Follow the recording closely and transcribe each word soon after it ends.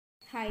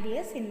Hi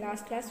dears, in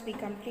last class we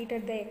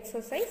completed the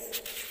exercise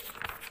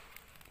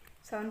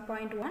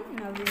 7.1.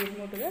 Now we will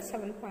move to the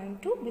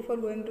 7.2. Before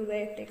going to the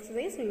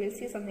exercise, we will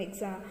see some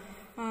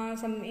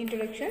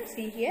introduction.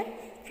 See here,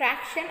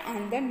 fraction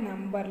on the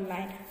number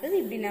line. This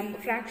is number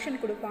fraction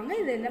கொடுப்பாங்க.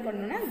 இது என்ன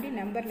பண்ணனும்னா இப்படி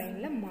number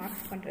lineல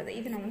mark பண்றது.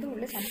 இது நான் வந்து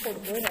உள்ள சம்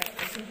போடும்போது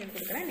எக்ஸ்பிளேஷன்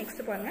கொடுக்கிறேன்.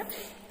 நெக்ஸ்ட் பாருங்க,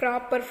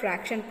 ப்ராப்பர்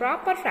ஃபிராக்ஷன்.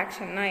 ப்ராப்பர்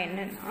ஃபிராக்ஷன்னா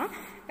என்னன்னா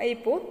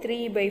இப்போ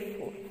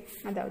 3/4,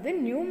 அதாவது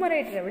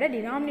நியூமரேட்டரை விட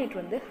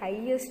டினாமினேட்டர் வந்து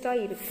ஹையஸ்டா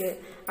இருக்கு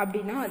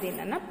அப்படின்னா அது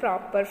என்னன்னா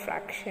ப்ராப்பர்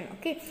ஃபிராக்ஷன்.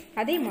 ஓகே,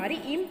 அதே மாதிரி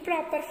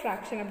இம்ப்ராப்பர்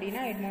ஃபிராக்ஷன்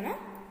அப்படின்னா என்னன்னா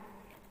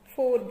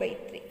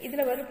 4/3.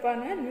 இதில்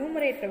வருப்பாங்க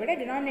நியூமரேட்டரை விட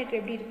டினாமினேட்டர்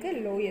எப்படி இருக்குது,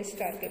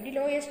 லோயஸ்ட்டாக இருக்குது. எப்படி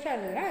லோயஸ்ட்டாக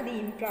இருக்குதுன்னா அது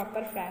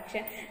இம்ப்ராப்பர்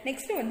ஃப்ராக்ஷன்.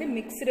 நெக்ஸ்ட்டு வந்து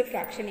மிக்ஸ்டு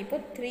ஃப்ராக்ஷன். இப்போ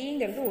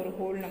 3ங்கிறது ஒரு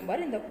ஹோல்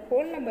நம்பர். இந்த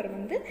ஹோல் நம்பர்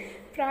வந்து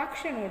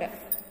ஃப்ராக்ஷனோட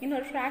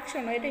இன்னொரு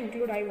ஃப்ராக்ஷனோட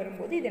இன்க்ளூட் ஆகி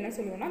வரும்போது இது என்ன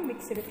சொல்லுவோம்னா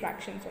மிக்ஸ்டு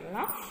ஃப்ராக்ஷன்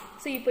சொல்லலாம்.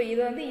 ஸோ இப்போ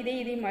இதை வந்து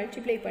இதே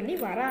மல்டிப்ளை பண்ணி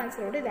வர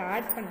ஆன்சரோடு இதை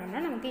ஆட்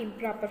பண்ணோம்னா நமக்கு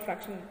இம்ப்ராப்பர்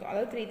ஃப்ராக்ஷன் இருக்கும்.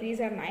 அதாவது 3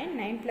 3s are 9,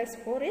 9 +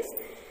 4 is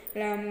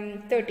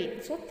 13.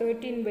 ஸோ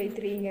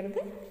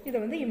 13/3ங்கிறது இதை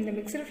வந்து இந்த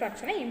மிக்ஸ்டு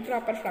ஃப்ராக்ஷனை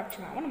இம்ப்ராப்பர்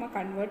ஃப்ராக்ஷனாகவும் நம்ம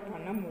கன்வெர்ட்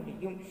பண்ண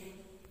முடியும்.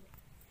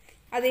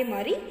 அதே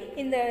மாதிரி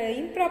இந்த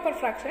இம்ப்ராப்பர்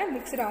ஃப்ராக்ஷனை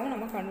மிக்ஸ்டாகவும்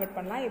நம்ம கன்வெர்ட்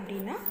பண்ணலாம்.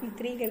 எப்படின்னா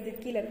 3ங்கிறது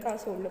கீழே இருக்கா,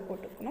 ஸோ உள்ள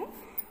போட்டுக்கணும்.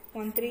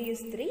 1 3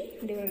 is 3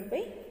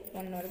 /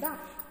 1 வருதா.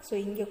 ஸோ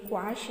இங்கே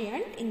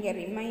குவாஷியன்ட், இங்கே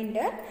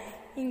ரிமைண்டர்,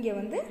 இங்கே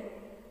வந்து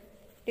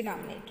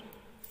டினாமினேட்டர்.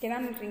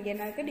 டினாமினேட்டர் இங்கே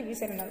என்ன இருக்குது,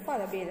 டிவிசர் என்ன இருக்கோ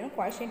அது அப்படியே எழுதணும்.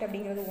 குவாஷியன்ட்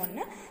அப்படிங்கிறது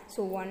 1,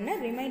 ஸோ 1,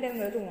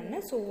 ரிமைண்டருங்கிறது 1,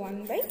 ஸோ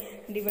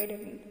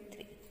 1/3.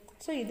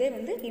 ஸோ இதே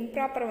வந்து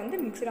இம்ப்ராப்பரை வந்து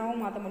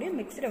மிக்ஸ்டாகவும் மாற்ற முடியும்,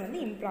 மிக்ஸ்டை வந்து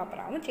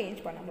இம்ப்ராப்பராகவும் சேஞ்ச்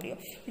பண்ண முடியும்.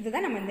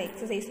 இதுதான் நம்ம இந்த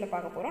எக்ஸசைஸில்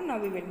பார்க்க போகிறோம். Now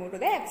we will move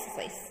to the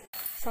exercise.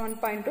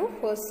 7.2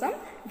 first sum,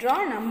 draw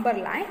number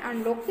line and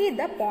locate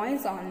the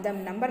points on them.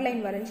 number line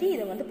வரைஞ்சி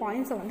இதை வந்து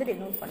பாயிண்ட்ஸை வந்து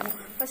டெனோட் பண்ணணும்.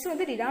 ஃபர்ஸ்ட்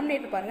வந்து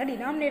டினாமினேட்டர் பாருங்கள்.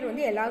 டினாமினேட்டர்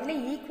வந்து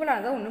எல்லாத்துலேயும் ஈக்குவலாக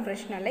இருந்தால் ஒன்றும்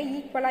பிரச்சனை இல்லை.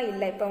 ஈக்குவலாக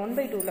இல்லை, இப்போ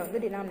 1/2ல்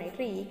வந்து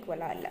டினாமினேட்டர்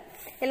ஈக்குவலாக இல்லை.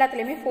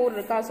 எல்லாத்துலேயுமே 4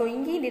 இருக்கா. ஸோ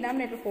இங்கேயும்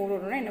டினாமினேட்டர் 4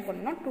 வரும்னா என்ன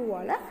பண்ணணும்னா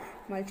 2ஆல்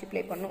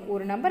மல்டிப்ளை பண்ணணும்.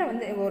 ஒரு நம்பரை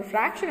வந்து ஒரு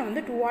ஃப்ராக்ஷனை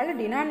வந்து 2ஆல்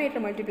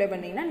டினாமினேட்டர் மல்டிப்ளை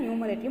பண்ணிங்கன்னா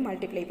நியூமரேட்டரையும்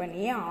மல்டிப்ளை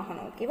பண்ணியே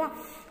ஆகணும். ஓகேவா.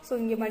 ஸோ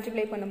இங்கே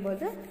மல்டிப்ளை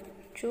பண்ணும்போது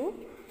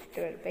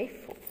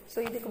 2/4. ஸோ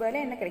இதுக்கு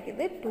பதிலாக என்ன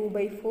கிடைக்கிது,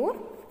 2/4.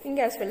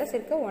 இங்கே as well as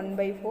இருக்க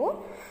 1/4,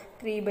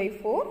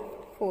 3/4,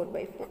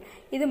 4/4.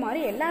 இது மாதிரி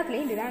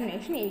எல்லாத்துலேயும்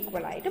டினாமினேஷன்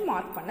ஈக்குவல் ஆகிட்டு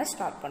மார்க் பண்ண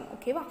ஸ்டார்ட் பண்ணும்.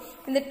 ஓகேவா.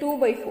 இந்த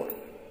 2/4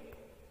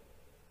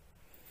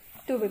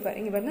 இங்கே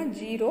பாருங்க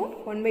 0,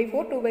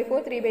 1/4, 2/4,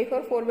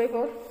 3/4,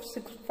 4/4,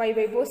 6,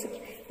 5/4, 6.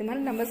 இது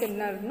மாதிரி நம்பர்ஸ்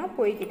என்ன இருக்குன்னா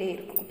போய்கிட்டே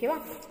இருக்கும். ஓகேவா.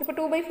 இப்போ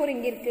 2/4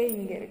 இங்கே இருக்குது,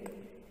 இங்கே இருக்குது.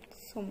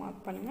 ஸோ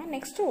மார்க் பண்ணுங்கள்.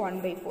 நெக்ஸ்ட்டு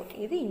 1/4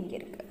 இது இங்கே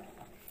இருக்குது.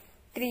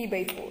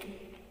 3/4,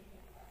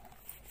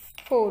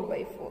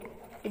 4/4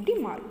 இப்படி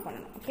மார்க்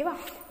பண்ணணும். ஓகேவா.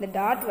 இந்த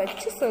டாட்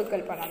வச்சு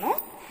சர்க்கிள் பண்ணணும்.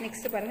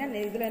 நெக்ஸ்ட் பாருங்கள், இந்த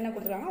இதில் என்ன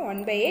கொடுத்துருக்காங்க,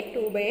 1/8,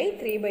 2/8,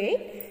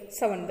 3/8,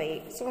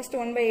 7/8. ஸோ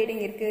ஃபஸ்ட்டு 1/8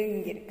 இங்கே இருக்குது,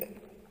 இங்கே இருக்குது.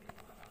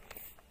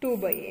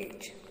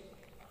 2/8,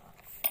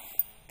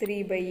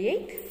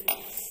 3/8,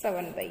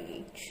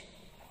 7/8.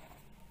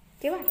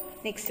 ஓகேவா.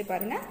 நெக்ஸ்ட்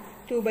பாருங்கள்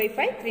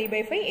 2/5,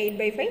 3/5,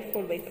 8/5,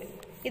 4/5.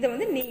 இதை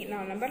வந்து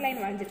நான் நம்பர்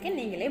லைன் வரைஞ்சிருக்கேன்,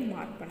 நீங்களே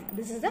மார்க் பண்ணுங்கள்.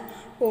 This is the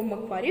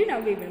homework for you.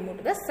 Now we will move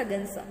to the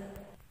second sum.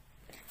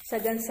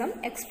 Second sum,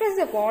 express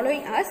the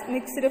following as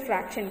mixed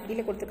fraction.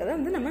 கீழே கொடுத்துருக்கதை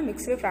வந்து நம்ம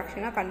மிக்ஸ்டு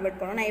ஃப்ராக்ஷனாக கன்வெர்ட்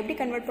பண்ணணும். நான் எப்படி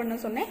கன்வெர்ட்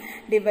பண்ணணும் சொன்னேன்,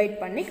 டிவைட்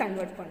பண்ணி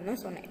கன்வெர்ட் பண்ணணும்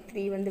சொன்னேன்.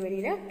 3 வந்து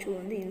வெளியில், 2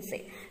 வந்து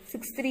இன்சைட்.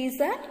 6 3s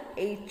are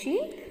 18,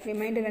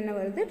 ரிமைண்டர் என்ன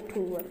வருது,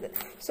 2 வருது.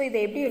 ஸோ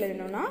இதை எப்படி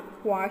எழுதணும்னா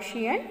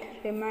quotient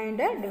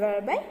reminder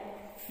divide pi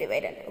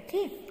divided.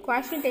 Okay.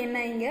 Quotient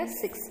என்ன இங்கே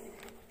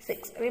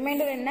 6,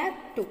 ரிமைண்டர் என்ன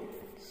 2,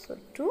 ஸோ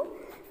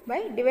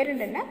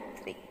 2/டிவைடட் என்ன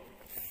 3.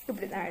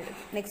 இப்படி தான் எழுது.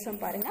 நெக்ஸ்ட்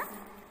சம் பாருங்கள்.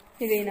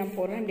 இதை நான்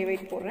போடுறேன்,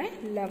 டிவைட் போடுறேன்.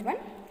 11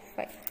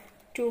 5,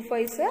 2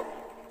 5s are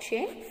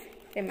 10,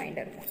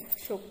 reminder 1.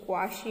 So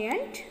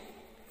quotient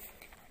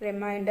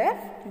reminder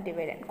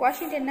divided.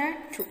 Quotient என்ன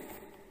 2,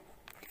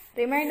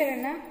 ரிமைண்டர்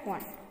என்ன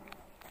 1,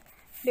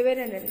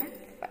 டிவைடட் என்ன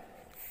 5.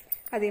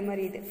 அதே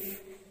மாதிரி இது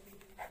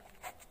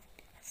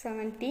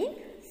 17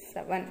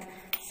 7,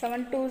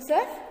 7 2s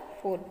are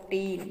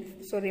 14.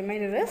 So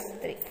remainder is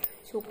 3.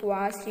 So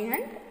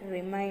quotient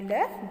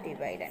reminder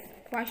divided.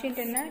 Quotient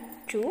என்ன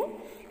 2,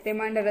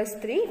 remainder is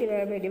 3,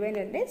 divided by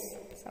dividend is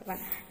 7.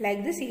 Like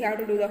this you have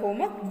to do the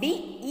homework D,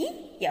 E,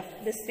 F.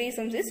 This 3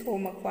 sums is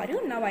homework for you.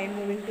 Now I am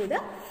moving to the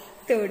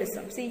third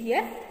sum. See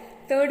here,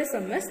 third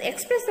sum is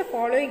express the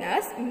following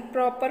as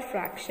improper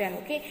fraction.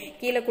 Okay,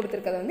 கீழே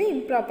கொடுத்துருக்கிறது வந்து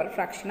improper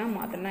fraction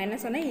மாற்றணும். நான் என்ன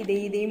சொன்னேன்,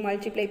 இதை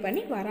multiply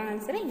பண்ணி வர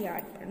ஆன்சரை இங்கே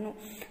ஆட் பண்ணணும்.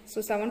 So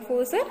 7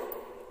 4s are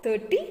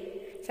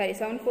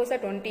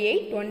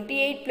 28,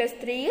 28 plus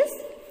 3 is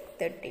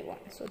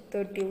 31. So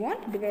 31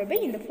 divide by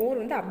இந்த 4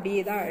 வந்து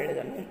அப்படியே தான்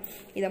எழுதணும்.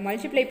 இதை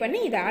மல்டிப்ளை பண்ணி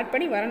இதை ஆட்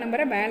பண்ணி வர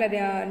நம்பரை மேலே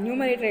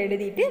நியூமரேட்டர்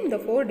எழுதிட்டு இந்த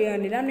 4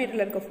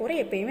 டினாமினேட்டரில் இருக்க 4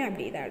 எப்பயுமே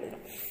அப்படியே தான்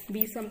எழுதணும்.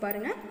 பி சம்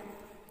பாருங்கள்.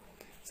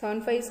 7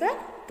 5s are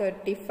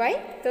 35,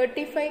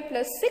 35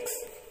 plus 6,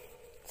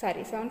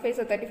 7 5s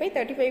are 35,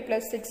 35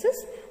 plus 6 is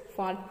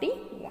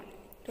 41.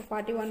 So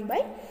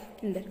 41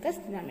 இந்த இருக்க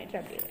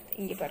டினாமினேட்டர் அப்படியே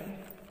இங்கே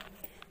பாருங்கள்.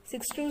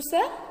 6 2s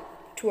are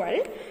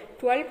 12,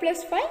 12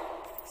 plus 5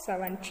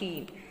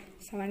 17.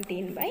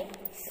 17 by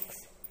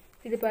 6.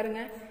 இது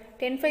பாருங்க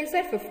 10 5s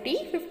are 50.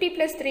 50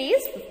 plus 3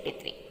 is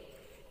 53.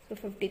 So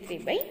 53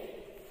 by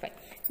 5.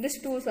 This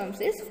two sums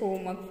is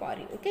homework for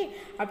you. Okay.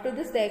 Up to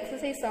this the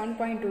exercise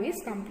 7.2 is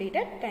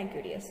completed. Thank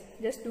you dears.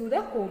 Just do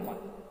the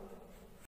homework.